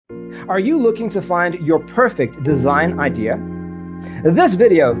Are you looking to find your perfect design idea? This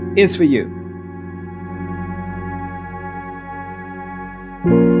video is for you.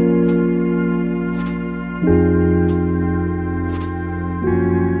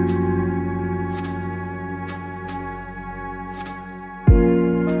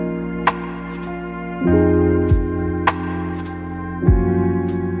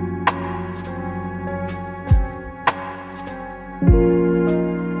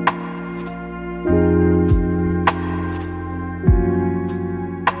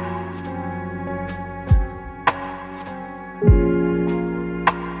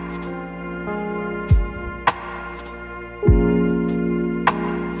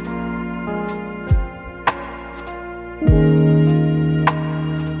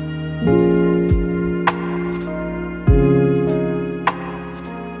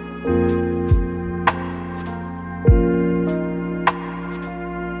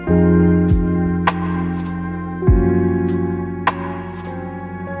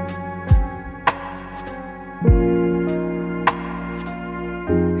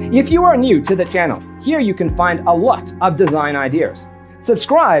 If you are new to the channel, here you can find a lot of design ideas.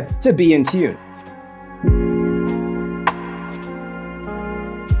 Subscribe to be in tune.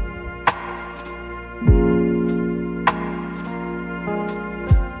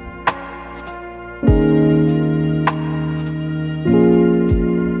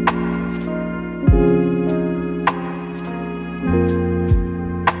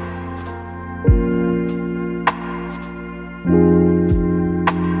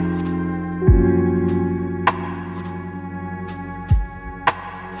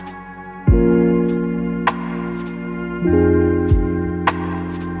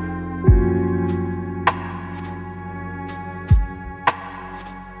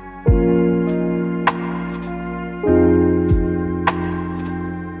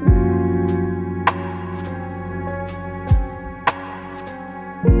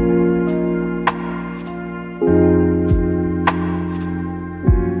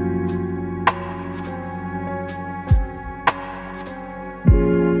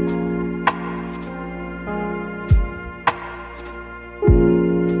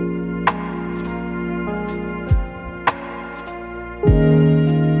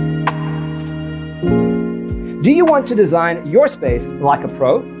 Do you want to design your space like a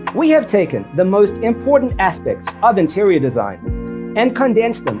pro? We have taken the most important aspects of interior design and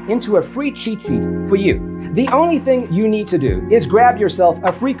condensed them into a free cheat sheet for you. The only thing you need to do is grab yourself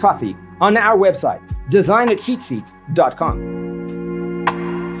a free copy on our website, designercheatsheet.com.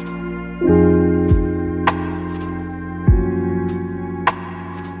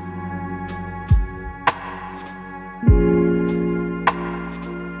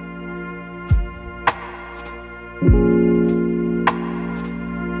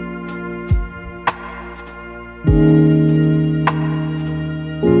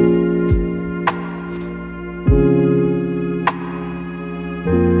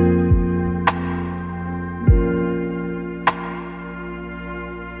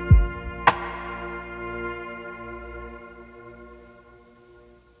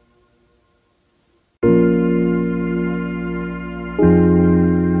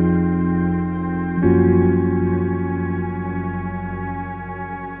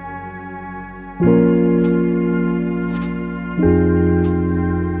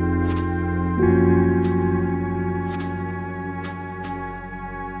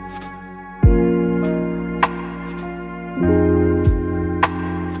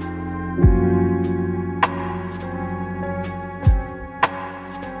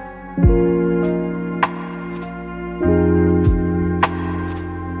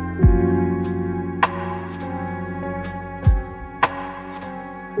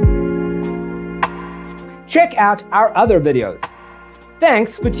 Check out our other videos.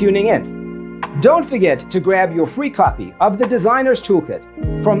 Thanks for tuning in. Don't forget to grab your free copy of the Designer's Toolkit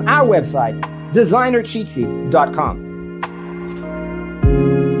from our website, designercheatsheet.com.